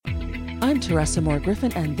I'm Teresa Moore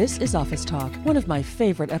Griffin, and this is Office Talk. One of my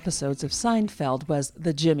favorite episodes of Seinfeld was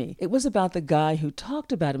The Jimmy. It was about the guy who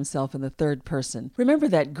talked about himself in the third person. Remember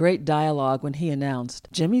that great dialogue when he announced,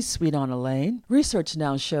 "Jimmy's sweet on Elaine?" Research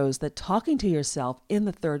now shows that talking to yourself in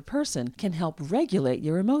the third person can help regulate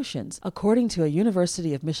your emotions. According to a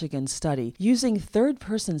University of Michigan study, using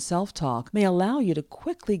third-person self-talk may allow you to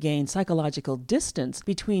quickly gain psychological distance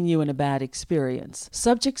between you and a bad experience.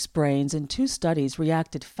 Subjects' brains in 2 studies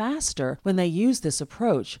reacted faster when they use this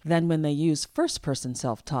approach than when they use first-person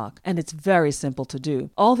self-talk, and it's very simple to do.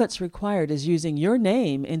 All that's required is using your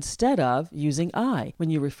name instead of using I when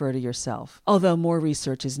you refer to yourself. Although more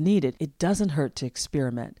research is needed, it doesn't hurt to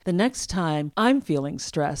experiment. The next time I'm feeling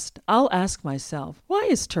stressed, I'll ask myself, why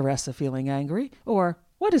is Teresa feeling angry? Or,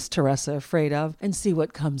 what is Teresa afraid of? And see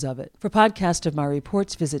what comes of it. For podcast of my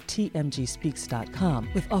reports, visit tmgspeaks.com.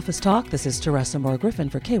 With Office Talk, this is Teresa Moore Griffin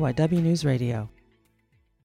for KYW News Radio.